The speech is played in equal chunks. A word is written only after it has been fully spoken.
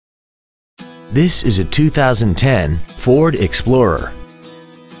This is a 2010 Ford Explorer.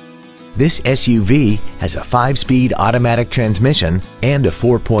 This SUV has a 5-speed automatic transmission and a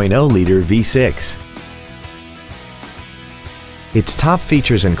 4.0-liter V6. Its top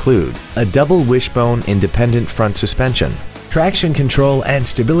features include a double wishbone independent front suspension, traction control and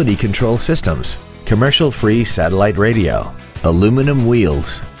stability control systems, commercial-free satellite radio, aluminum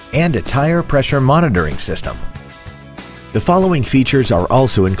wheels, and a tire pressure monitoring system. The following features are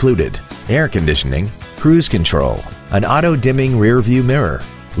also included: air conditioning, cruise control, an auto-dimming rear-view mirror,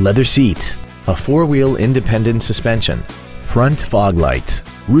 leather seats, a 4-wheel independent suspension, front fog lights,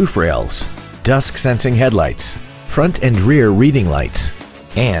 roof rails, dusk-sensing headlights, front and rear reading lights,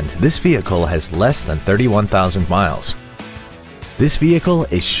 and this vehicle has less than 31,000 miles. This vehicle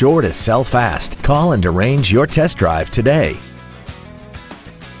is sure to sell fast. Call and arrange your test drive today.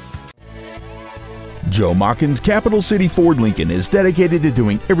 Joe Machens Capital City Ford Lincoln is dedicated to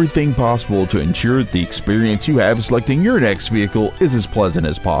doing everything possible to ensure that the experience you have selecting your next vehicle is as pleasant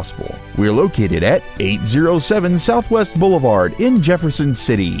as possible. We're located at 807 Southwest Boulevard in Jefferson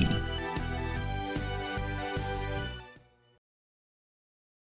City.